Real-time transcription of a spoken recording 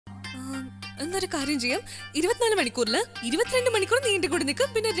എന്നൊരു കാര്യം ചെയ്യാം, 24 മണിക്കൂറിൽ 22 മണിക്കൂർ നീ എന്റെ കൂടെ നിൽക്കും,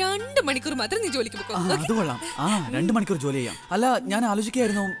 പിന്നെ 2 മണിക്കൂർ മാത്രം നീ ജോലിക്ക് പോകും. അത് കൊള്ളാം. 2 മണിക്കൂർ ജോലി ചെയ്യാം. അല്ല, ഞാൻ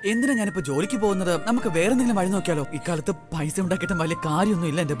ആലോചിക്കായിരുന്നു എന്തിനാ ഞാനിപ്പോ ജോലിക്ക് പോകുന്നത്? നമുക്ക് വേറെ എന്തെങ്കിലും വഴി നോക്കിയാലോ? ഇക്കാലത്ത് പൈസ ഉണ്ടാക്കിയിട്ട് വലിയ കാര്യമൊന്നും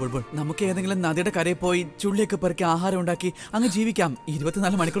ഇല്ല എന്റെ ബുൾബുൾ. നമുക്ക് ഏതെങ്കിലും നദിയുടെ കരയിൽ പോയി ചുള്ളിയൊക്കെ പെറുക്കി ആഹാരം ഉണ്ടാക്കി അങ്ങ് ജീവിക്കാം.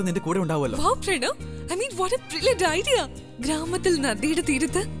 24 മണിക്കൂർ നിന്റെ കൂടെ ഉണ്ടാവുമല്ലോ. ഗ്രാമത്തിൽ നദിയുടെ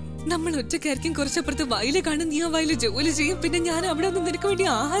തീരത്ത് നമ്മൾ ഒറ്റക്കായിരിക്കും, കുറച്ചപ്പുറത്ത് വയല് കാണും, നീ ആ വയല് ജോലി ചെയ്യും, പിന്നെ ഞാൻ അവിടെ നിന്ന് നിനക്ക് വേണ്ടി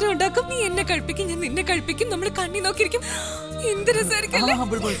ആഹാരം ഉണ്ടാക്കും, നീ എന്നെ കഴിപ്പിക്കും, ഞാൻ നിന്നെ കഴിപ്പിക്കും, നമ്മൾ കണ്ണി നോക്കിയിരിക്കും. എന്ത് രസമായിരിക്കും.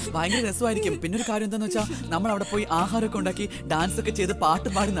 ഭയങ്കര രസമായിരിക്കും. പിന്നെ ഒരു കാര്യം എന്താന്ന് വെച്ചാൽ നമ്മൾ അവിടെ പോയി ആഹാരമൊക്കെ ഉണ്ടാക്കി ഡാൻസ് ഒക്കെ ചെയ്ത് പാട്ട്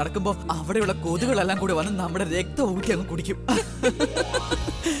പാടി നടക്കുമ്പോ അവിടെയുള്ള കൊതുകളെല്ലാം കൂടെ വന്ന് നമ്മുടെ രക്തം ഊറ്റി അങ്ങ് കുടിക്കും.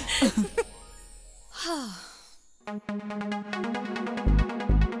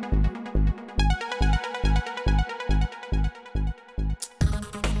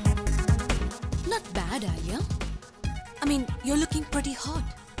 Not bad, Aaliya. I mean, you're looking pretty hot.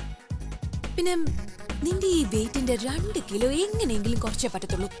 പിന്നെ നിന്റെ ഈ വെയിറ്റിന്റെ 2 കിലോ എങ്ങനെയെങ്കിലും കുറച്ചേ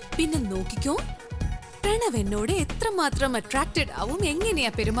പറ്റത്തുള്ളൂ. പിന്നെ നോക്കിക്കോ, പ്രണവ് എന്നോട് എത്രമാത്രം അട്രാക്റ്റഡ് ആവും,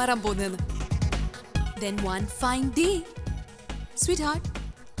 എങ്ങനെയാ പെരുമാറാൻ പോകുന്നതെന്ന്. Then one fine day, sweetheart,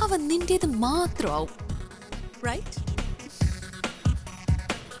 അവൻ നിന്റേത് മാത്രമാവും. Right?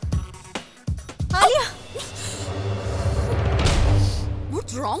 Aaliya!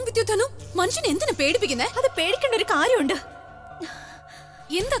 What's wrong with you, Tanu? മനുഷ്യനെ എന്തിനാ പേടിപ്പിക്കുന്നേ? അത് പേടിക്കേണ്ട ഒരു കാര്യമുണ്ട്.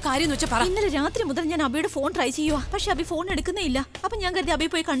 എന്താ കാര്യം എന്ന് വെച്ചാ പറ. ഇന്നലെ രാത്രി മുതൽ ഞാൻ അബിയുടെ ഫോൺ ട്രൈ ചെയ്യുക, പക്ഷെ അബി ഫോൺ എടുക്കുന്നേ ഇല്ല. അപ്പൊ ഞാൻ കരുതി അബി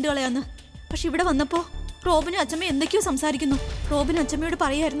പോയി കണ്ടു കളയാന്ന്. പക്ഷെ ഇവിടെ വന്നപ്പോ റോബിനും അച്ഛമ്മ എന്തൊക്കെയോ സംസാരിക്കുന്നു. റോബിനും അച്ഛമ്മയോട്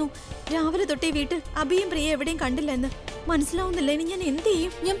പറയായിരുന്നു രാവിലെ തൊട്ടേ വീട്ടിൽ അബിയും പ്രിയ എവിടെയും കണ്ടില്ല എന്ന്. മനസ്സിലാവുന്നില്ല, ഇനി ഞാൻ എന്ത്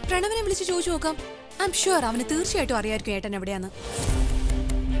ചെയ്യും? ഞാൻ പ്രണവിനെ വിളിച്ച് ചോദിച്ചു നോക്കാം. ഐ എം ഷുവർ അവന് തീർച്ചയായിട്ടും അറിയായിരിക്കും ഏട്ടൻ എവിടെയാന്ന്.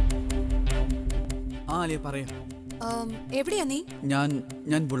 എവിടെയാ നീ?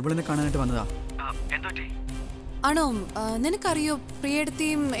 ഞാൻ ബുൾബുളിനെ കാണാനായിട്ട് വന്നതാ. ആണോ? നിനക്കറിയോ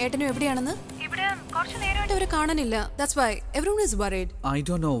പ്രിയടത്തെയും ഏട്ടനും എവിടെയാണെന്ന്? ഇവിടെ കുറച്ചു നേരമായിട്ട് അവരെ കാണാനില്ല. That's why everyone is worried. I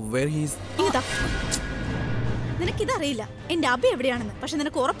don't know where he is. നിനക്കിതറിയില്ല എന്റെ അബി എവിടെയാണെന്ന്. പക്ഷെ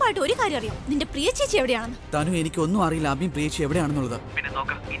നിനക്ക് ഉറപ്പായിട്ട് ഒരു കാര്യം അറിയാം, നിന്റെ പ്രിയ ചേച്ചി എവിടെയാണെന്ന്. തനു, എനിക്കൊന്നും അറിയില്ല അബിയും പ്രിയ ചേച്ചി എവിടെയാണെന്നുള്ളത്.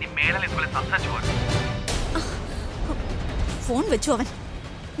 ഫോൺ വെച്ചു അവൻ.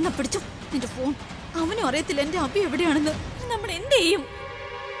 എന്നാ പിടിച്ചു നിന്റെ ഫോൺ. അവനും അറിയത്തില്ല എന്റെ അബി എവിടെയാണെന്ന്. നമ്മൾ എന്ത് ചെയ്യും?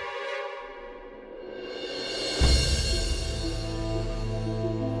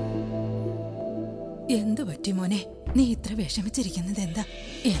 എന്തു പറ്റി മോനെ? നീ ഇത്ര വിഷമിച്ചിരിക്കുന്നത് എന്താ?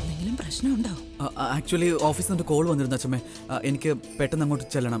 എന്തെങ്കിലും പ്രശ്നമുണ്ടോ? ആക്ച്വലി ഓഫീസിൽ നിന്ന് കോൾ വന്നിരുന്നു അച്ഛമ്മേ. എനിക്ക് പെട്ടെന്ന് അങ്ങോട്ട്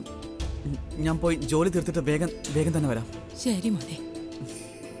ചെല്ലണം. ഞാൻ പോയി ജോലി തീർത്തിട്ട് വേഗം തന്നെ വരാം. ശരി മോനെ.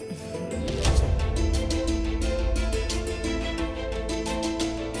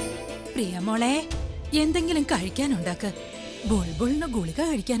 പ്രിയ മോളെ, എന്തെങ്കിലും കഴിക്കാനുണ്ടാക്ക്. ബുൾബുളിന് ഗുളിക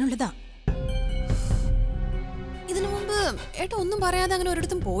കഴിക്കാനുള്ളതാ. ഇതിനു മുമ്പ് ഏട്ട ഒന്നും പറയാതെ അങ്ങനെ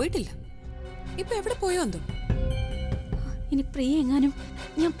ഒരിടത്തും പോയിട്ടില്ല. ഇപ്പൊ എവിടെ പോയോ എന്തോ? ഇനി പ്രിയ എങ്ങാനും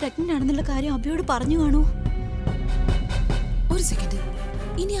ഞാൻ പ്രഗ്നന്റ് ആണെന്നുള്ള കാര്യം അബിയോട് പറഞ്ഞു കാണൂ. ഒരു സെക്കൻഡ്,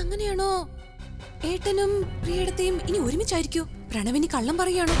 ഇനി അങ്ങനെയാണോ? ഏട്ടനും പ്രിയടത്തെയും ഇനി ഒരുമിച്ചായിരിക്കോ? പ്രണവിനി കള്ളം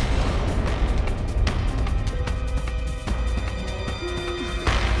പറയാണോ?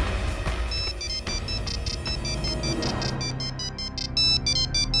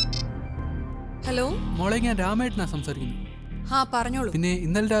 ഹലോ മോളെ, ഞാൻ രാമേട്ടനാ സംസാരിക്കുന്നു. പറഞ്ഞോളൂ. പിന്നെ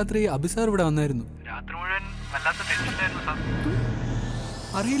ഇന്നലെ രാത്രി അഭി സാർ ഇവിടെ വന്നായിരുന്നു.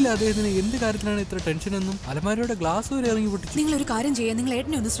 അറിയില്ല അദ്ദേഹത്തിന് എന്ത് കാര്യത്തിലാണ് ഇത്ര ടെൻഷൻ എന്നും. അലമാരയുടെ ഗ്ലാസ് വരെ ഇറങ്ങി പൊട്ടിച്ചു. നിങ്ങൾ ഒരു കാര്യം ചെയ്യാം, നിങ്ങൾ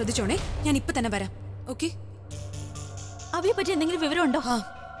ഏട്ടനെ ഒന്ന് ശ്രദ്ധിച്ചോണേ. ഞാൻ ഇപ്പൊ തന്നെ വരാം. ഓക്കെ? അബിയെ പറ്റി എന്തെങ്കിലും വിവരമുണ്ടോ?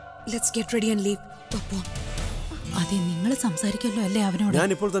 Let's get ready and leave. അതെ, നിങ്ങൾ സംസാരിക്കല്ലോ അല്ലേ അവനോട്?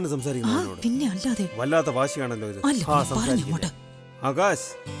 ഞാൻ ഇപ്പോൾ തന്നെ സംസാരിക്കുന്നു. പിന്നെ അല്ലാതെ വല്ലാത്ത വാശിയാണല്ലോ ഇത്. ആകാശ്,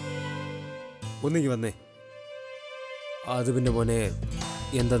 ഒന്നിങ്ങി വന്നേ. അത് പിന്നെ മോനെ,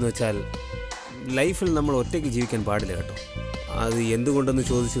 എന്താന്ന് വെച്ചാൽ ലൈഫിൽ നമ്മൾ ഒറ്റയ്ക്ക് ജീവിക്കാൻ പാടില്ല കേട്ടോ. അത് എന്തുകൊണ്ടെന്ന്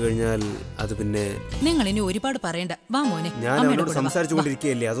ചോദിച്ചു കഴിഞ്ഞാൽ അത് പിന്നെ നിങ്ങൾ ഇനി ഒരുപാട് പറയണ്ട. വാ മോനെ, ഞാൻ അവനോട്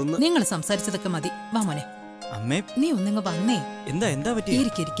സംസാരിച്ചുകൊണ്ടിരിക്കുകയല്ലേ. അതൊന്ന് നിങ്ങൾ സംസാരിച്ചതൊക്കെ മതി. വാ മോനെ. അമ്മേ, നീ ഒന്നിങ്ങ് വന്നേ. എന്താ പറ്റി?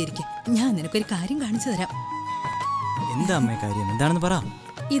 ഇരിക്കെ. ഞാൻ നിനക്കൊരു കാര്യം കാണിച്ചു തരാം. എന്താ അമ്മേ കാര്യം? എന്താണെന്ന് പറ.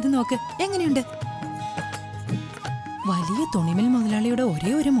 ഇത് നോക്ക്, എങ്ങനെയുണ്ട്? വലിയ തുണിമിൽ മുതലാളിയുടെ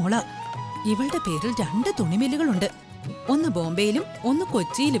ഒരേ ഒരു മോള. ഇവളുടെ പേരിൽ 2 തുണിമില്ലുകളുണ്ട്. ഒന്ന് ബോംബെയിലും ഒന്ന്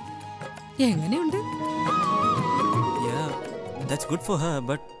കൊച്ചിയിലും. എങ്ങനെയുണ്ട്?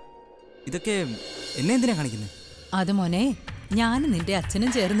 ഇതൊക്കെ എന്നെ എന്തിനാ കാണിക്കുന്നത്? അത് മോനെ, ഞാനും നിന്റെ അച്ഛനും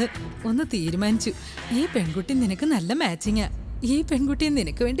ചേർന്ന് ഒന്ന് തീരുമാനിച്ചു. ഈ പെൺകുട്ടി നിനക്ക് നല്ല മാച്ചിങ്ങാ. ഈ പെൺകുട്ടിയെ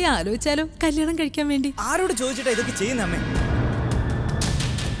നിനക്ക് വേണ്ടി ആലോചിച്ചാലോ, കല്യാണം കഴിക്കാൻ വേണ്ടി. ആരോട് ചോദിച്ചിട്ടാ ഇതൊക്കെ ചെയ്യുന്ന അമ്മേ?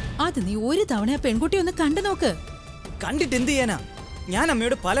 അത് നീ ഒരു തവണ ആ പെൺകുട്ടി ഒന്ന് കണ്ടു നോക്ക്. കണ്ടിട്ട് എന്ത് ചെയ്യാനാ? ഞാൻ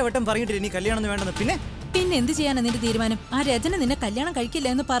അമ്മയോട് പലവട്ടം പറഞ്ഞിട്ട് ഇനി കല്യാണം വേണ്ടെന്ന്. പിന്നെ പിന്നെ എന്ത് ചെയ്യാനാ നിന്റെ തീരുമാനം? ആ രചന നിന്നെ കല്യാണം കഴിക്കില്ല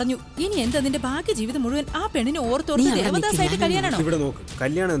എന്ന് പറഞ്ഞു. ഇനി എന്താ നിന്റെ ബാക്കി ജീവിതം മുഴുവൻ ആ പെണ്ണിനെ ഓർത്തോർത്ത് ദേവദാസായിട്ട് കഴിയാനാണോ? ഇവിടെ നോക്ക്,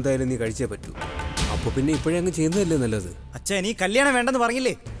 കല്യാണം എന്തായാലും നീ കഴിച്ചേ പറ്റൂ. അപ്പൊ പിന്നെ ഇപ്പോഴേ അങ്ങ് ചെയ്യുന്നതല്ലേ നല്ലത്. അച്ഛാ, നീ കല്യാണം വേണ്ടെന്ന്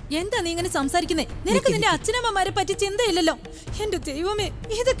പറഞ്ഞില്ലേ? എന്താ നീ ഇങ്ങനെ സംസാരിക്കുന്നേ? നിനക്ക് നിന്റെ അച്ഛനമ്മമാരെ പറ്റി ചിന്തയില്ലല്ലോ. എന്റെ ദൈവമേ,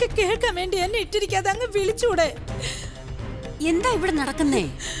 ഇതൊക്കെ കേൾക്കാൻ വേണ്ടി എന്നെ ഇട്ടിരിക്കാതെ അങ്ങ് വിളിച്ചൂടെ? എന്താ ഇവിടെ നടക്കുന്നേ?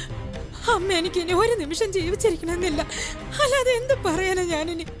 അമ്മ, എനിക്ക് ഇനി ഒരു നിമിഷം ജീവിച്ചിരിക്കണമെന്നില്ല. അല്ലാതെ എന്ത് പറയാനാ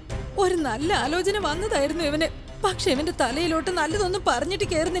ഞാനിനി? ഒരു നല്ല ആലോചന വന്നതായിരുന്നു ഇവന്. പക്ഷെ ഇവന്റെ തലയിലോട്ട് നല്ലതൊന്നും പറഞ്ഞിട്ട്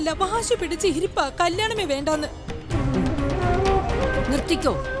കേറുന്നില്ല. വാശി പിടിച്ച് ഇരിപ്പാ, കല്യാണമേ വേണ്ടാന്ന്.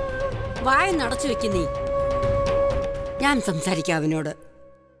 നിർത്തിക്കോ, വായ നടച്ചു വെക്കുന്നേ. ഞാൻ സംസാരിക്കാം അവനോട്.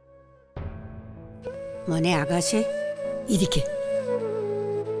 മോനെ ആകാശേ, ഇരിക്ക്.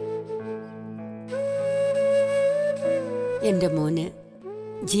 എന്റെ മോന്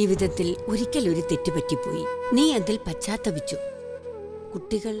ജീവിതത്തിൽ ഒരിക്കൽ ഒരു തെറ്റ് പറ്റിപ്പോയി. നീ അതിൽ പശ്ചാത്തപിച്ചു.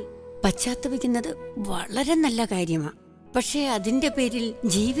 കുട്ടികൾ പശ്ചാത്തപിക്കുന്നത് വളരെ നല്ല കാര്യമാണ്. പക്ഷേ അതിന്റെ പേരിൽ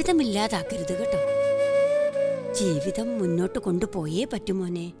ജീവിതമില്ലാതാക്കരുത് കേട്ടോ. ജീവിതം മുന്നോട്ട് കൊണ്ടുപോയേ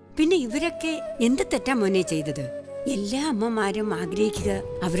പറ്റുമോനെ. പിന്നെ ഇവരൊക്കെ എന്ത് തെറ്റാ മോനെ ചെയ്തത്? എല്ലാ അമ്മമാരും ആഗ്രഹിക്കുക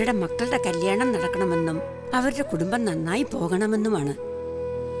അവരുടെ മക്കളുടെ കല്യാണം നടക്കണമെന്നും അവരുടെ കുടുംബം നന്നായി പോകണമെന്നുമാണ്.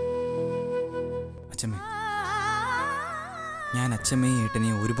 അച്ഛമ്മേ, ഞാൻ അച്ഛമ്മയും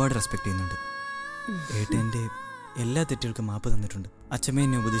ഏട്ടനെയും ഒരുപാട് റെസ്പെക്ട് ചെയ്യുന്നുണ്ട്. ഏട്ടൻ എൻ്റെ എല്ലാ തെറ്റുകൾക്കും മാപ്പ് തന്നിട്ടുണ്ട്. അച്ഛമ്മ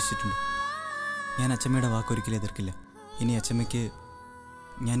എന്നെ ഉപദേശിച്ചിട്ടുണ്ട്. ഞാൻ അച്ഛമ്മയുടെ വാക്കൊരിക്കലും എതിർക്കില്ല. ഇനി അച്ഛമ്മയ്ക്ക്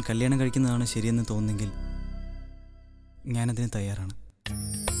ഞാൻ കല്യാണം കഴിക്കുന്നതാണ് ശരിയെന്ന് തോന്നുന്നെങ്കിൽ ഞാനതിന് തയ്യാറാണ്.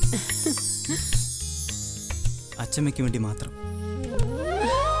 അച്ഛമ്മയ്ക്ക് വേണ്ടി മാത്രം,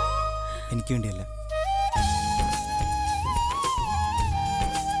 എനിക്ക് വേണ്ടിയല്ല.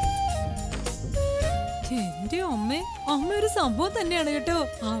 എന്റെ അമ്മ ഒരു സംഭവം തന്നെയാണ് കേട്ടോ.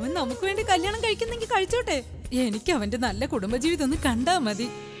 അവൻ നമുക്ക് വേണ്ടി കല്യാണം കഴിക്കുന്നെങ്കിൽ കഴിച്ചോട്ടെ. എനിക്ക് അവന്റെ നല്ല കുടുംബജീവിതം ഒന്ന് കണ്ടാ മതി.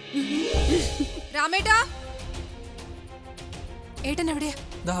 രാമേട്ടാ, ഏട്ടൻ എവിടെയാ?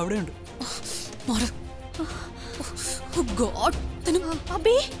 അവിടെയുണ്ട്.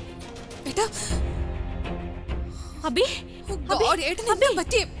 അബി, ഏട്ടാ, അബി, ഏട്ടൻ എന്താ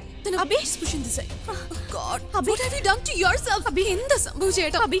പറ്റിയേ? അബി, എന്താ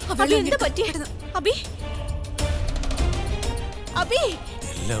സംഭവിച്ചേട്ടാ? എന്താ പറ്റി? അബി, അബി,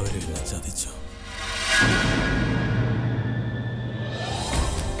 എല്ലാവരും ചതിച്ചു.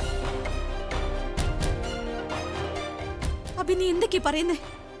 അബി, നീ എന്തൊക്കെയാ പറയുന്നേ?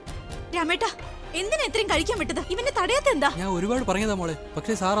 രാമേട്ടാ, എന്തിനാ ഇത്രയും കഴിക്കാൻ വിട്ടത്? ഇവന്റെ തടയാത്ത എന്താ? ഞാൻ ഒരുപാട് പറഞ്ഞതാ മോളെ,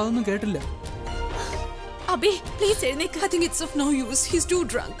 പക്ഷേ സാർ അതൊന്നും കേട്ടില്ല. അബി, പ്ലീസ് എഴുന്നേക്ക്. I think it's of no use. He's too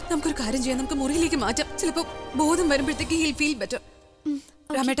drunk. നമുക്കൊരു കാര്യം ചെയ്യാം, നമുക്ക് മുറിയിലേക്ക് മാറ്റാം. ചിലപ്പോ ബോധം വരുമ്പോഴത്തേക്ക് he'll feel better.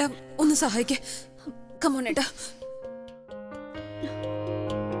 രാമേട്ടാ, ഒന്ന് സഹായിക്കേ. Come on ഏട്ടാ.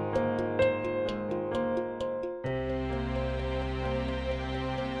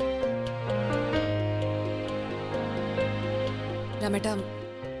 രാമേട്ടാ,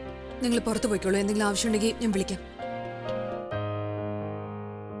 നിങ്ങൾ പുറത്തു പോയിക്കോളൂ. എന്തെങ്കിലും ആവശ്യമുണ്ടെങ്കിൽ ഞാൻ വിളിക്കാം.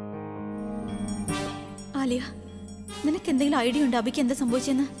 ആലിയ, നിനക്ക് എന്തെങ്കിലും ഐഡിയ ഉണ്ട് അബിക്ക് എന്താ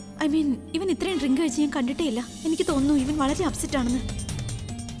സംഭവിച്ചെന്ന്? ഐ മീൻ, ഇവൻ ഇത്രയും ഡ്രിങ്ക് കഴിച്ച് ഞാൻ കണ്ടിട്ടേ ഇല്ല. എനിക്ക് തോന്നുന്നു ഇവൻ വളരെ അപ്സെറ്റ് ആണെന്ന്.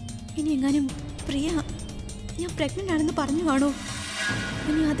 ഇനി എങ്ങാനും പ്രിയ ഞാൻ പ്രഗ്നന്റ് ആണെന്ന് പറഞ്ഞു കാണോ?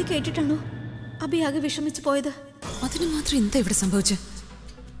 ഇനി അത് കേട്ടിട്ടാണോ അബി ആകെ വിഷമിച്ചു പോയത്? അതിന് മാത്രം എന്താ ഇവിടെ സംഭവിച്ചത്?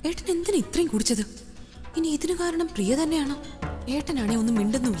 ഏട്ടൻ എന്തിനാ ഇത്രയും കുടിച്ചത്? ഇനി ഇതിന് കാരണം പ്രിയ തന്നെയാണോ? ഏട്ടനാണെ ഒന്നും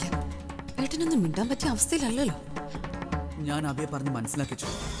മിണ്ടുന്നുമില്ല. ഏട്ടനൊന്നും മിണ്ടാൻ പറ്റിയ അവസ്ഥയിലല്ലല്ലോ. ഞാൻ അബിയെ പറഞ്ഞ് മനസ്സിലാക്കിച്ചു.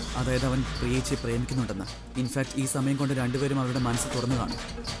 അതായത് അവൻ പ്രിയയെ പ്രേമിക്കുന്നുണ്ടെന്ന്. ഇൻഫാക്ട് ഈ സമയം കൊണ്ട് രണ്ടുപേരും അവരുടെ മനസ്സ് തുറന്നു കാണും.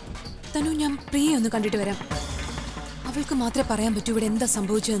 തനു, ഞാൻ പ്രിയയെ ഒന്ന് കണ്ടിട്ട് വരാം. അവൾക്ക് മാത്രമേ പറയാൻ പറ്റൂ ഇവിടെ എന്താ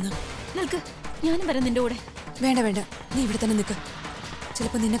സംഭവിച്ചതെന്ന്. നിൽക്ക്, ഞാനും വരാം നിന്റെ കൂടെ. വേണ്ട വേണ്ട, നീ ഇവിടെ തന്നെ നിൽക്ക്.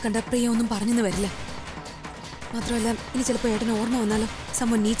 ചിലപ്പോൾ നിന്നെ കണ്ട പ്രിയ ഒന്നും പറഞ്ഞെന്ന് വരില്ല. മാത്രമല്ല, ഇനി ചിലപ്പോൾ ഏട്ടന് ഓർമ്മ വന്നാലോ.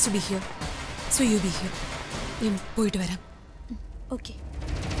 someone needs to be here, so you be here. ഞാൻ പോയിട്ട് വരാം. ഓക്കെ.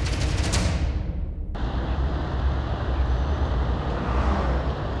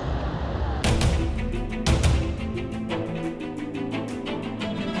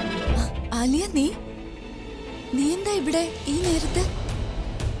 ആലിയ, നീ എന്താ ഇവിടെ ഈ നേരത്ത്?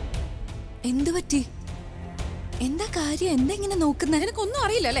 എന്ത് പറ്റി? എന്താ കാര്യം? എന്താ ഇങ്ങനെ നോക്കുന്നത്? എനിക്കൊന്നും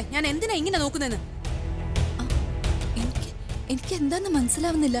അറിയില്ല അല്ലേ ഞാൻ എന്തിനാ ഇങ്ങനെ നോക്കുന്നതെന്ന്. എനിക്ക് എന്താന്ന്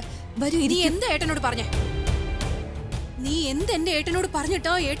മനസ്സിലാവുന്നില്ല. വരൂ. നീ എന്താ ഏട്ടനോട് പറഞ്ഞേ? നീ എന്റെ ഏട്ടനോട്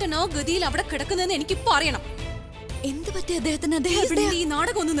പറഞ്ഞിട്ടോ ഏട്ടനോ ഗതിയിൽ അവിടെ കിടക്കുന്നതെന്ന് എനിക്കിപ്പോ അറിയണം. എന്ത് പറ്റി അദ്ദേഹത്തിന്? അദ്ദേഹം ഈ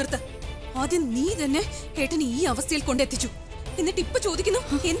നാടകം ഒന്ന് നിർത്ത്. ആദ്യം നീ തന്നെ ഏട്ടനെ ഈ അവസ്ഥയിൽ കൊണ്ടെത്തിച്ചു. എന്നിട്ട് ഇപ്പൊ ചോദിക്കുന്നു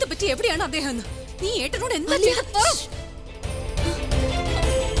എന്ത് പറ്റി, എവിടെയാണ് അദ്ദേഹം എന്ന്. നീ ഏട്ടനോട് എന്താ ചെയ്തത്?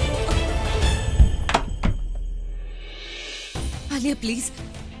 ആലിയ, പ്ലീസ്.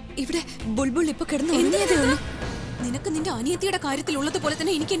 ഇവിടെ ബുൾബുൾ ഇപ്പൊ കിടന്നു. നിനക്ക് നിന്റെ അനിയത്തിയുടെ കാര്യത്തിൽ ഉള്ളതുപോലെ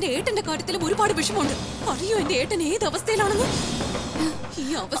തന്നെ എനിക്ക് എന്റെ ഏട്ടന്റെ കാര്യത്തിലും ഒരുപാട് വിഷമമുണ്ട്. അറിയോ എന്റെ ഏട്ടൻ ഏത് അവസ്ഥയിലാണെന്ന്? ഈ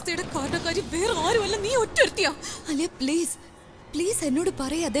അവസ്ഥയുടെ കാരണക്കാരി വേറെ ആരുമല്ല, നീ ഒറ്റൊരുത്തിയാ. അല്ലേ പ്ലീസ് പ്ലീസ് എന്നോട്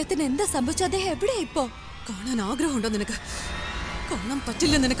പറയ്, അദ്ദേഹത്തിന് എന്താ സംഭവിച്ചത്? അദ്ദേഹം എവിടെയാ ഇപ്പോ? കാണാൻ ആഗ്രഹമുണ്ടോ നിനക്ക്? കാണാൻ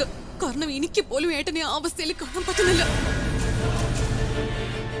പറ്റില്ല നിനക്ക്. കാരണം എനിക്ക് പോലും ഏട്ടനെ ആ അവസ്ഥയിൽ കാണാൻ പറ്റുന്നില്ല.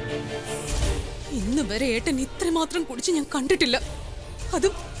 ഇന്ന് വരെ ഏട്ടൻ ഇത്രമാത്രം കുടിച്ച് ഞാൻ കണ്ടിട്ടില്ല.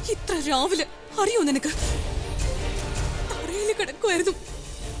 അതും ഇത്ര രാവിലെ. അറിയോ നിനക്ക്? തറയിൽ കിടക്കുമായിരുന്നു,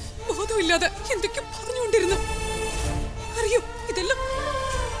 ബോധമില്ലാതെ എന്തൊക്കെയോ പറഞ്ഞുകൊണ്ടിരുന്നു. അറിയോ ഇതെല്ലാം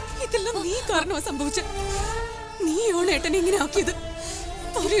നീ കാരണമാണ് സംഭവിച്ചത്. നീയാണ് ഏട്ടനെ ഇങ്ങനെ ആക്കിയത്.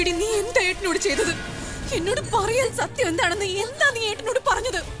 പറയടി, നീ എന്താ ഏട്ടനോട് ചെയ്തത്? എന്നോട് പറയാൻ സത്യം എന്താണെന്ന്. എന്താ നീ ഏട്ടനോട്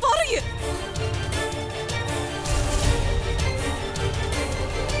പറഞ്ഞത്? പറയ്.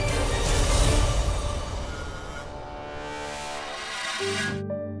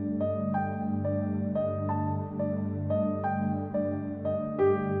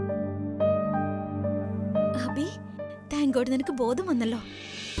 അബി, താങ്ക് ഗോഡ് നിനക്ക് ബോധം വന്നല്ലോ.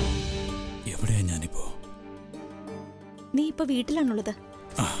 എവിടെയാ ഞാനിപ്പോ? നീ ഇപ്പൊ വീട്ടിലാണുള്ളത്.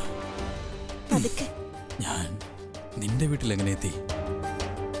 പതുക്കെ. ഞാൻ നിന്റെ വീട്ടിൽ എങ്ങനെ എത്തി?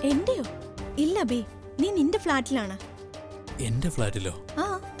 എന്റെയോ? ഇല്ല അബി, നീ നിന്റെ ഫ്ലാറ്റിലാണ്. എന്റെ ഫ്ലാറ്റിലോ? ആ,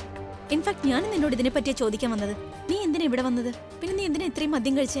 ഇൻഫാക്ട് ഞാൻ നിന്നോട് ഇതിനെ പറ്റിയാ ചോദിക്കാൻ വന്നത്. നീ എന്തിനാ ഇവിടെ വന്നത്? പിന്നെ നീ എന്തിനാ ഇത്രയും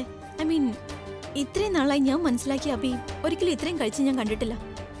മദ്യം കഴിച്ചേ? ഐ മീൻ, ഇത്രയും നാളായി ഞാൻ മനസ്സിലാക്കിയ അബി ഒരിക്കലും ഇത്രയും കഴിച്ച് ഞാൻ കണ്ടിട്ടില്ല.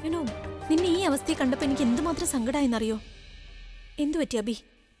 യുനോ, നിന്നെ ഈ അവസ്ഥയെ കണ്ടപ്പോ എനിക്ക് എന്തുമാത്രം സങ്കടമായെന്നറിയോ? എന്തു പറ്റി അബി,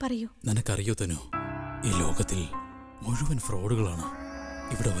 പറയൂ. നിനക്കറിയോ തനു, ഈ ലോകത്തിൽ മുഴുവൻ ഫ്രോഡുകളാണ്.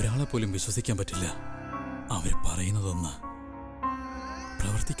 ഇവിടെ ഒരാളെ പോലും വിശ്വസിക്കാൻ പറ്റില്ല. അവർ പറയുന്നതൊന്ന്,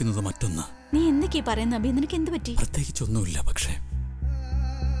 പ്രവർത്തിക്കുന്നത് മറ്റൊന്ന്. നീ എന്തൊക്കെയാ പറയുന്ന അബി? നിനക്ക് എന്ത് പറ്റി? പ്രത്യേകിച്ചൊന്നുമില്ല, പക്ഷേ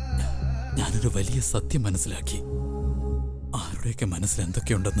ഞാനൊരു വലിയ സത്യം മനസ്സിലാക്കി. ആരുടെയൊക്കെ മനസ്സിൽ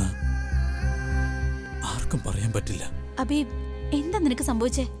എന്തൊക്കെയുണ്ടെന്ന് ആർക്കും പറയാൻ പറ്റില്ല. അബി, എന്താ നിനക്ക്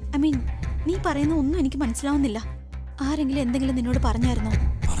സംഭവിച്ചേ? ഐ മീൻ, നീ പറയുന്ന ഒന്നും എനിക്ക് മനസ്സിലാവുന്നില്ല. ആരെങ്കിലും എന്തെങ്കിലും നിന്നോട് പറഞ്ഞായിരുന്നോ?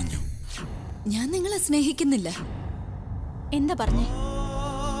 പറഞ്ഞു. ഞാൻ നിങ്ങളെ സ്നേഹിക്കുന്നില്ല. എന്താ പറഞ്ഞേ?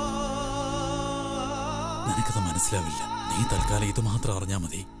 നിനക്കത് മനസ്സിലാവില്ല. നീ തൽക്കാലം ഇത് മാത്രം അറിഞ്ഞാ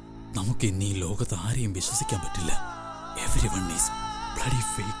മതി. നമുക്ക് ഇന്ന് ഈ ലോകത്ത് ആരെയും വിശ്വസിക്കാൻ പറ്റില്ല. Everyone is bloody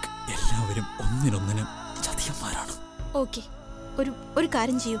fake. എല്ലാവരും ഒന്നിനൊന്നിനും ചതിയന്മാരാണ്. ഓക്കെ, ഒരു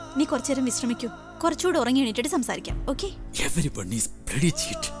കാര്യം ചെയ്യൂ. നീ കുറച്ചേരം വിശ്രമിക്കൂ. കുറച്ചുകൂടെ ഉറങ്ങി എണീറ്റിട്ട് സംസാരിക്കാം. Okay? Everyone is bloody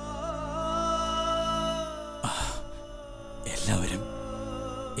cheat.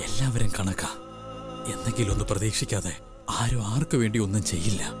 എല്ലാവരും കണക്കാ. എന്തെങ്കിലും ഒന്ന് പ്രതീക്ഷിക്കാതെ ആരും ആർക്കു വേണ്ടി ഒന്നും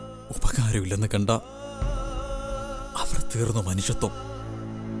ചെയ്യില്ല. ഉപകാരമില്ലെന്ന് കണ്ട അവിടെ തീർന്നു മനുഷ്യത്വം.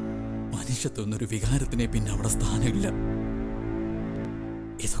 മനുഷ്യത്വം എന്നൊരു വികാരത്തിനെ പിന്നെ അവിടെ സ്ഥാനമില്ല.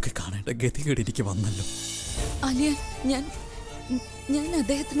 ഇതൊക്കെ കാണേണ്ട ഗതികേട് എനിക്ക് വന്നല്ലോ. ആലിയ, ഞാൻ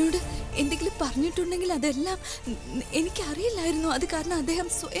അദ്ദേഹത്തിനോട് എന്തെങ്കിലും പറഞ്ഞിട്ടുണ്ടെങ്കിൽ അതെല്ലാം എനിക്കറിയില്ലായിരുന്നു. അത് കാരണം അദ്ദേഹം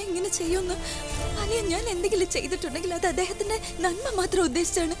സ്വയം ഇങ്ങനെ ചെയ്യുമെന്ന്. ആലിയ, ഞാൻ എന്തെങ്കിലും ചെയ്തിട്ടുണ്ടെങ്കിൽ അത് അദ്ദേഹത്തിന്റെ നന്മ മാത്രം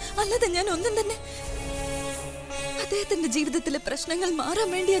ഉദ്ദേശിച്ചാണ്. അല്ലാതെ ഞാൻ ഒന്നും തന്നെ അദ്ദേഹത്തിന്റെ ജീവിതത്തിലെ പ്രശ്നങ്ങൾ മാറാൻ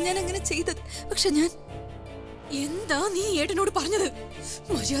വേണ്ടിയാണ് ഞാൻ അങ്ങനെ ചെയ്തത്. പക്ഷെ ഞാൻ എന്താ നീ ഏട്ടനോട് പറഞ്ഞത്?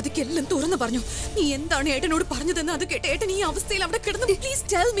 മര്യാദയ്ക്ക് എല്ലാം തുറന്നു പറഞ്ഞു. നീ എന്താണ് ഏട്ടനോട് പറഞ്ഞതെന്ന് അത് കേട്ട് ഏട്ടൻ ഈ അവസ്ഥയിൽ അവിടെ കിടന്നു. Please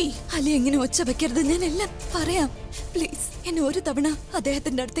tell me. അല്ലെ, എങ്ങനെ ഒച്ച വെക്കരുത്. ഞാൻ എല്ലാം പറയാം. പ്ലീസ് എന്നെ ഒരു തവണ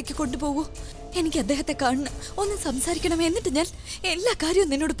അദ്ദേഹത്തിന്റെ അടുത്തേക്ക് കൊണ്ടുപോകൂ. എനിക്ക് അദ്ദേഹത്തെ കാണണം, ഒന്ന് സംസാരിക്കണം. എന്നിട്ട് ഞാൻ എല്ലാ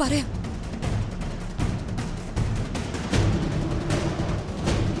കാര്യവും നിന്നോട് പറയാം.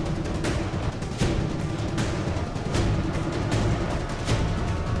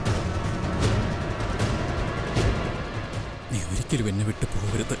 ഒരിക്കലും എന്നെ വിട്ടു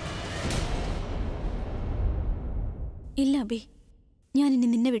പോകരുത്. ഇല്ല അബി, ഞാൻ ഇനി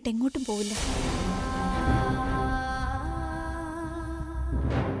നിന്നെ വിട്ട് എങ്ങോട്ടും പോവില്ല.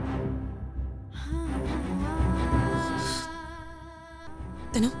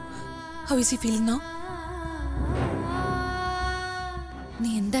 Tanu, how is he feeling now?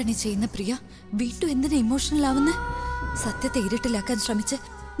 നീ എന്താണ് ചെയ്യുന്ന പ്രിയ? വീണ്ടും എന്തിനാ ഇമോഷണൽ ആവുന്ന? സത്യത്തെ ഇരുട്ടിലാക്കാൻ ശ്രമിച്ച്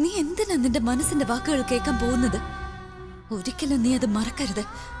നീ എന്തിനാ നിന്റെ മനസ്സിന്റെ വാക്കുകൾ കേൾക്കാൻ പോകുന്നത്? ഒരിക്കലും നീ അത് മറക്കരുത്.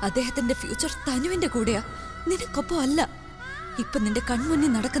 അദ്ദേഹത്തിന്റെ ഫ്യൂച്ചർ തനുവിന്റെ കൂടെയാ, നിനക്കൊപ്പം അല്ല. ഇപ്പൊ നിന്റെ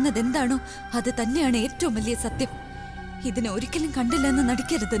കൺമുന്നിൽ നടക്കുന്നത് എന്താണോ അത് തന്നെയാണ് ഏറ്റവും വലിയ സത്യം. ഇതിനെ ഒരിക്കലും കണ്ടില്ല എന്ന്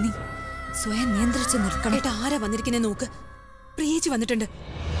നടിക്കരുത്. നീ സ്വയം നിയന്ത്രിച്ച് നിൽക്കണം. ഏട്ടാ, ആരാ വന്നിരിക്കുന്നേ നോക്ക്. പ്രിയേച്ചി വന്നിട്ടുണ്ട്.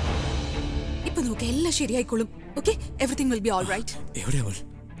 ഇപ്പൊ നോക്ക്, എല്ലാം ശരിയായിക്കോളും. Okay, everything will be all right. എവിടെയാ അവൾ?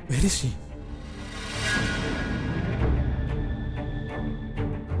 Where is she?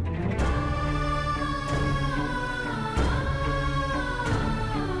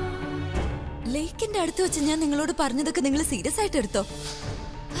 ലേക്കിന്റെ അടുത്ത് വെച്ച് ഞാൻ നിങ്ങളോട് പറഞ്ഞതൊക്കെ നിങ്ങൾ സീരിയസ് ആയിട്ട് എടുത്തോ?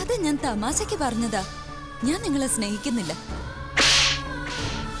 അത് ഞാൻ തമാശയ്ക്ക് പറഞ്ഞതാ. ഞാൻ നിങ്ങളെ സ്നേഹിക്കുന്നില്ല.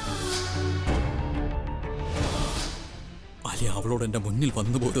 ആലിയ അവളോട് എന്റെ മുന്നിൽ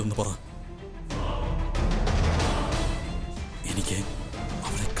വന്നു പോരുമെന്ന് പറ. എനിക്ക്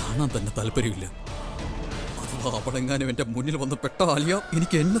അവളെ കാണാൻ തന്നെ താല്പര്യമില്ല. അഥവാ അവളെങ്ങാനും എന്റെ മുന്നിൽ വന്ന് പെട്ട ആലിയ,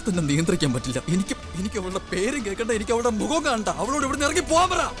 എനിക്ക് എന്നെ തന്നെ നിയന്ത്രിക്കാൻ പറ്റില്ല. എനിക്ക് അവളുടെ പേരും കേൾക്കണ്ട, എനിക്ക് അവളുടെ മുഖം കാണണ്ട. അവളോട് ഇവിടെ ഇറങ്ങി പോവാൻ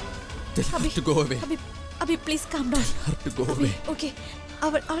പറ. Please calm down. ഓക്കേ,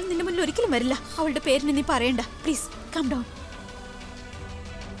 അവൾ നിന്റെ മുന്നിൽ ഒരിക്കലും വരില്ല. അവളുടെ പേരിന് നീ പറയണ്ട. Please calm down.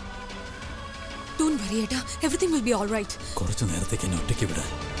 Don't worry, ഏട്ടാ. Everything will be all right. കുറച്ചു നേരത്തേക്ക് എന്നെ ഒറ്റയ്ക്ക് വിടാ.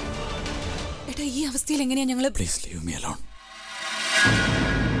 ഏട്ടാ, ഈ അവസ്ഥയിൽ എങ്ങനെയാ ഞങ്ങള്? Please leave me alone.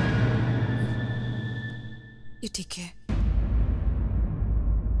 You take care.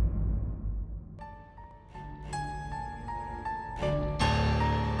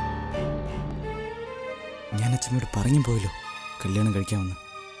 ഞാൻ അച്ഛമ്മയോട് പറഞ്ഞു പോയല്ലോ കല്യാണം കഴിക്കാമെന്ന്.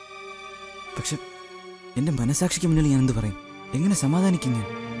 പക്ഷെ എൻ്റെ മനസാക്ഷിക്ക് മുന്നിൽ ഞാൻ എന്ത് പറയും? എങ്ങനെ സമാധാനിക്കും ഞാൻ?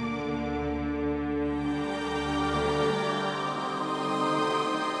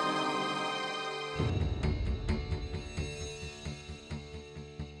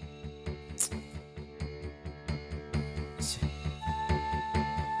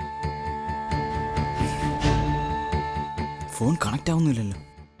 Phone connect ആവുന്നില്ലല്ലോ.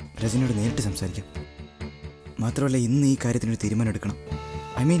 രജനിയോട് നേരിട്ട് സംസാരിക്കാം. മാത്രമല്ല, ഇന്ന് ഈ കാര്യത്തിനൊരു തീരുമാനം എടുക്കണം.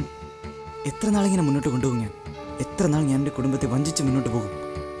 ഐ മീൻ, എത്ര നാളിങ്ങനെ മുന്നോട്ട് കൊണ്ടുപോകും ഞാൻ? എത്ര നാൾ ഞാൻ എൻ്റെ കുടുംബത്തെ വഞ്ചിച്ച് മുന്നോട്ട് പോകും?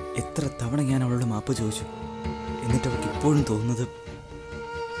 എത്ര തവണ ഞാൻ അവളോട് മാപ്പ് ചോദിച്ചു. എന്നിട്ട് അവൾക്ക് ഇപ്പോഴും തോന്നുന്നത്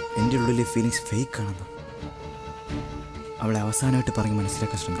എൻ്റെ ഉള്ളിലെ ഫീലിങ്സ് ഫേക്ക് ആണെന്ന്. അവളെ അവസാനമായിട്ട് പറഞ്ഞ്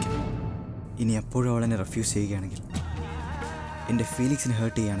മനസ്സിലാക്കാൻ ശ്രമിക്കാം. ഇനി എപ്പോഴും അവളെന്നെ റെഫ്യൂസ് ചെയ്യുകയാണെങ്കിൽ, എൻ്റെ ഫീലിങ്സിനെ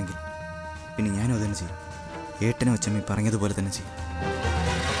ഹേർട്ട് ചെയ്യുകയാണെങ്കിൽ, പിന്നെ ഞാനും അതുതന്നെ ചെയ്യും. ഏട്ടനും അച്ഛമ്മയും പറഞ്ഞതുപോലെ തന്നെ ചെയ്യും.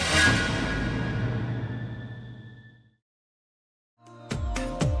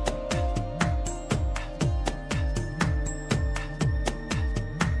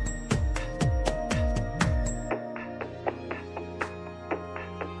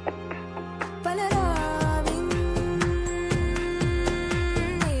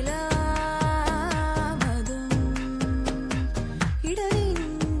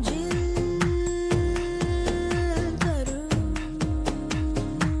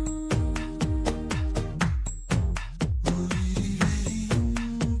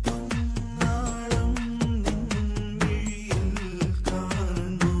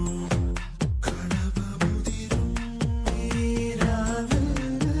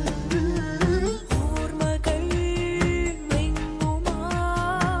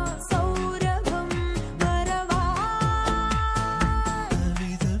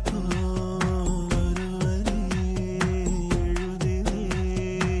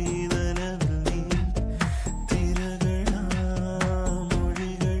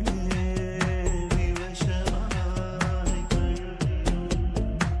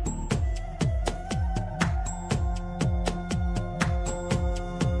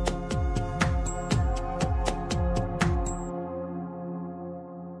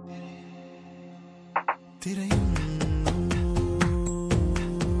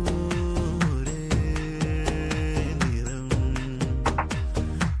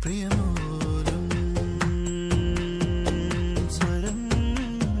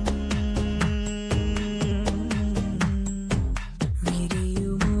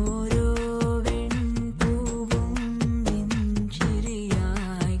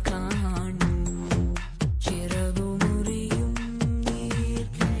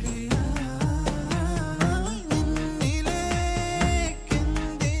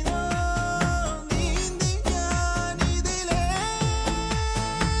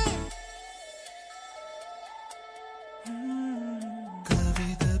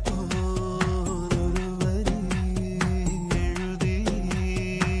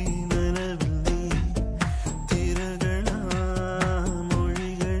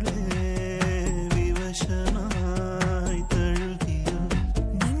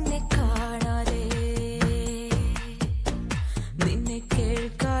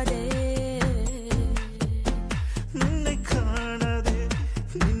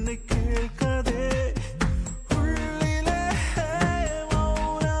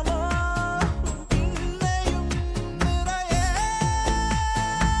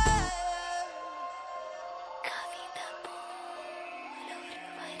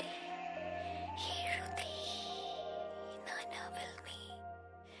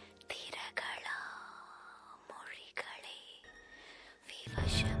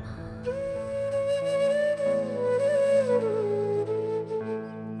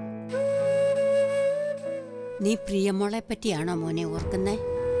 നീ പ്രിയമോളെ പറ്റിയാണോ മോനെ ഓർക്കുന്നേ?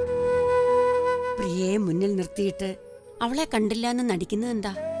 പ്രിയയെ മുന്നിൽ നിർത്തിയിട്ട് അവളെ കണ്ടില്ല എന്ന് നടിക്കുന്നത്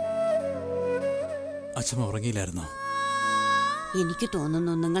എന്താ? അച്ഛമ്മ ഉറങ്ങിയില്ലായിരുന്നോ? എനിക്ക്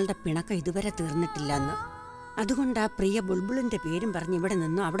തോന്നുന്നു നിങ്ങളുടെ പിണക്കം ഇതുവരെ തീർന്നിട്ടില്ലെന്ന്. അതുകൊണ്ടാ പ്രിയ ബുൾബുളിന്റെ പേരും പറഞ്ഞ് ഇവിടെ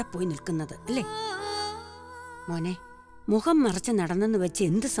നിന്നും അവിടെ പോയി നിൽക്കുന്നത് അല്ലേ? മോനെ, മുഖം മറച്ച് നടന്നെന്ന് വെച്ച്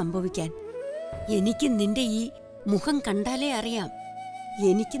എന്ത് സംഭവിക്കാൻ? എനിക്ക് നിന്റെ ഈ മുഖം കണ്ടാലേ അറിയാം.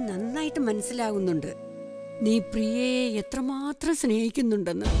 എനിക്ക് നന്നായിട്ട് മനസ്സിലാകുന്നുണ്ട് നീ പ്രിയയെ എത്രമാത്രം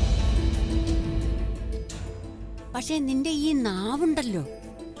സ്നേഹിക്കുന്നുണ്ടെന്ന്. പക്ഷേ നിന്റെ ഈ നാവുണ്ടല്ലോ,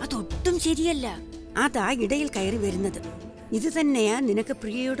 അതൊട്ടും ശരിയല്ല. അതാ ഇടയിൽ കയറി വരുന്നത്. ഇത് തന്നെയാ നിനക്ക്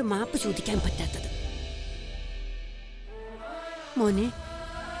പ്രിയയോട് മാപ്പ് ചോദിക്കാൻ പറ്റാത്തത്. മോനെ,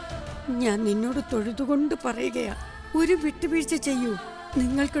 ഞാൻ നിന്നോട് തൊഴുതുകൊണ്ട് പറയുകയാ, ഒരു വിട്ടുവീഴ്ച ചെയ്യൂ.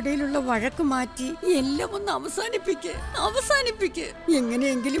 നിങ്ങൾക്കിടയിലുള്ള വഴക്ക് മാറ്റി എല്ലാം ഒന്ന് അവസാനിപ്പിക്ക്.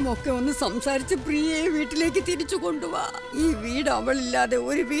 എങ്ങനെയെങ്കിലും ഒക്കെ ഒന്ന് സംസാരിച്ച് പ്രിയയെ വീട്ടിലേക്ക് തിരിച്ചു കൊണ്ടുവാ. ഈ വീട് അവളില്ലാതെ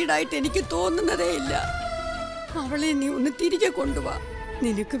ഒരു വീടായിട്ട് എനിക്ക് തോന്നുന്നതേ ഇല്ല. അവളെ നീ ഒന്ന് തിരികെ കൊണ്ടുവാ.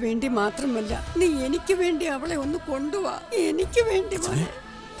 നിനക്ക് വേണ്ടി മാത്രമല്ല, നീ എനിക്ക് വേണ്ടി അവളെ ഒന്ന് കൊണ്ടുവാ. എനിക്ക് വേണ്ടി.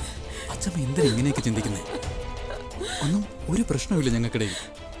 അച്ഛമ്മ എന്തിനാ ഇങ്ങനെയൊക്കെ ചിന്തിക്കുന്നേ? ഒന്നും ഒരു പ്രശ്നമില്ല ഞങ്ങൾക്കിടയിൽ,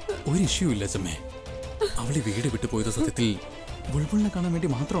 ഒരു ഇഷ്യൂ ഇല്ല അച്ഛമ്മേ. അവളെ വീട് വിട്ടു പോയത് സത്യത്തിൽ ബുൾബുളിനെ കാണാൻ വേണ്ടി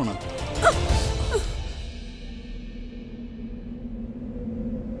മാത്രമാണ്.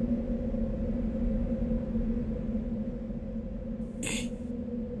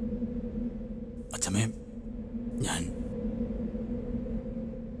 അച്ഛമ്മേ, ഞാൻ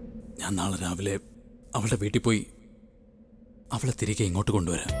നാളെ രാവിലെ അവളുടെ വീട്ടിൽ പോയി അവളെ തിരികെ ഇങ്ങോട്ട്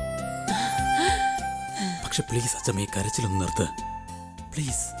കൊണ്ടുവരാം. പക്ഷെ പ്ലീസ് അച്ഛമ്മ, ഈ കരച്ചിലൊന്ന് നിർത്ത്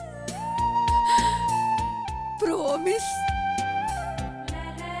പ്ലീസ്. പ്രോമിസ്.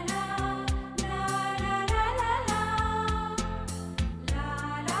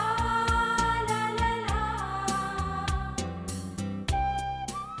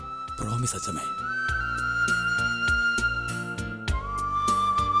 പ്രോമിസ് അച്ഛമ്മേ.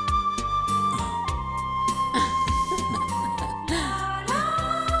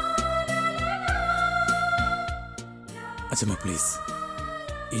 അച്ഛമ്മ പ്ലീസ്,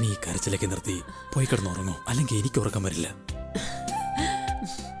 ഇനി ഈ കരച്ചിലേക്ക് നിർത്തി പോയി കിടന്നുറങ്ങോ, അല്ലെങ്കിൽ എനിക്ക് ഉറക്കം വരില്ല.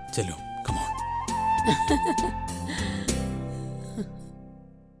 ചെല്ലു, കമോൺ.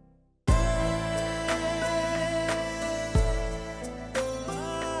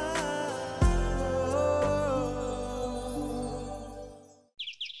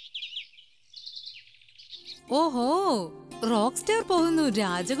 ഓഹോ, റോക്ക് സ്റ്റാർ പോകുന്നു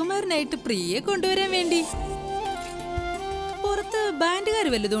രാജകുമാരനായിട്ട് പ്രിയെ കൊണ്ടുവരാൻ വേണ്ടി. പുറത്ത് ബാൻഡുകാർ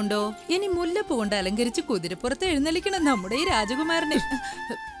വല്ലതുണ്ടോ? ഇനി മുല്ലപ്പൂ കൊണ്ട് അലങ്കരിച്ച് കുതിരപ്പുറത്ത് എഴുന്നള്ളിക്കണം നമ്മുടെ ഈ രാജകുമാരനെ.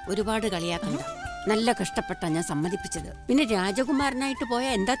 ഒരുപാട് കളിയാക്കണ്ട. നല്ല കഷ്ടപ്പെട്ടാ ഞാൻ സമ്മതിപ്പിച്ചത്. പിന്നെ രാജകുമാരനായിട്ട് പോയ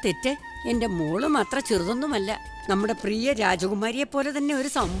എന്താ തെറ്റ്? എന്റെ മോളും അത്ര ചെറുതൊന്നുമല്ല. നമ്മുടെ പ്രിയ രാജകുമാരിയെ പോലെ തന്നെ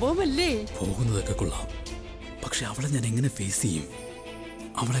ഒരു സംഭവമല്ലേ? പോകുന്നതൊക്കെ കൊള്ളാം, പക്ഷെ അവളെ ഞാൻ എങ്ങനെ ഫേസ് ചെയ്യും?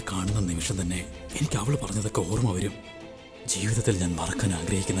 അവളെ കാണുന്ന നിമിഷം തന്നെ എനിക്ക് അവൾ പറഞ്ഞതൊക്കെ ഓർമ്മ വരും. ജീവിതത്തിൽ ഞാൻ മറക്കാൻ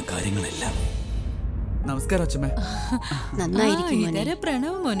ആഗ്രഹിക്കുന്ന കാര്യങ്ങളെല്ലാം. നമസ്കാരം അച്ഛമ്മ.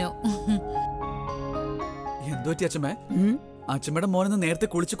 പ്രണവ് മോനോ? എന്തോ അച്ഛമ്മ, അച്ഛമ്മയുടെ മോനെന്ന് നേരത്തെ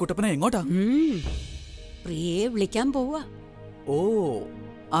കുളിച്ച് കുട്ടപ്പന എങ്ങോട്ടാ? പ്രിയയെ വിളിക്കാൻ പോവാ. ഓ,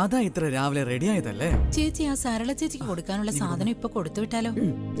 അതാ ഇത്ര രാവിലെ റെഡി ആയതല്ലേ? ചേച്ചി, ആ സരള ചേച്ചിക്ക് കൊടുക്കാനുള്ള സാധനം ഇപ്പൊ കൊടുത്തു വിട്ടാലോ?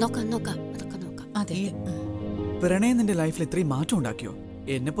 നോക്കാം. അതൊക്കെ നോക്കാം. അതെ. പ്രണയം നിന്റെ ലൈഫിൽ ഇത്രയും മാറ്റം ഉണ്ടാക്കിയോ?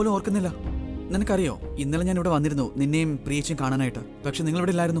 എന്നെ പോലും ഓർക്കുന്നില്ല. നിനക്കറിയോ, ഇന്നലെ ഞാൻ ഇവിടെ വന്നിരുന്നു നിന്നെയും പ്രിയച്ചും കാണാനായിട്ട്. പക്ഷെ നിങ്ങൾ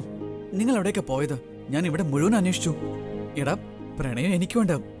ഇവിടെ ഇല്ലായിരുന്നു. നിങ്ങൾ എവിടെയൊക്കെ പോയത്? ഞാൻ ഇവിടെ മുഴുവൻ അന്വേഷിച്ചു. എടാ, പ്രണയം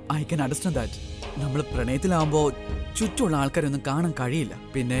എനിക്കുണ്ട്. I can understand that. നമ്മൾ പ്രണയത്തിലാവുമ്പോ ചുറ്റുമുള്ള ആൾക്കാരൊന്നും കാണാൻ കഴിയില്ല.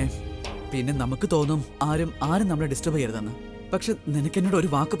 പിന്നെ നമുക്ക് തോന്നും ആരും നമ്മളെ ഡിസ്റ്റർബ് ചെയ്യരുതെന്ന്. പക്ഷെ നിനക്കെന്നോട് ഒരു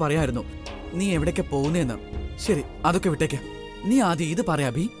വാക്ക് പറയായിരുന്നു, നീ എവിടേക്ക് പോകുന്നേന്ന്. ശരി, അതൊക്കെ വിട്ടേക്ക്. നീ ആദ്യം ഇത് പറയാ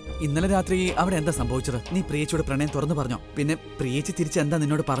അഭി, ഇന്നലെ രാത്രി അവിടെ എന്താ സംഭവിച്ചത്? നീ പ്രിയച്ചിയുടെ പ്രണയം തുറന്നു പറഞ്ഞോ? പിന്നെ പ്രിയച്ചി തിരിച്ച് എന്താ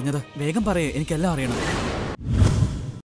നിന്നോട് പറഞ്ഞത്? വേഗം പറയേ, എനിക്കെല്ലാം അറിയണം.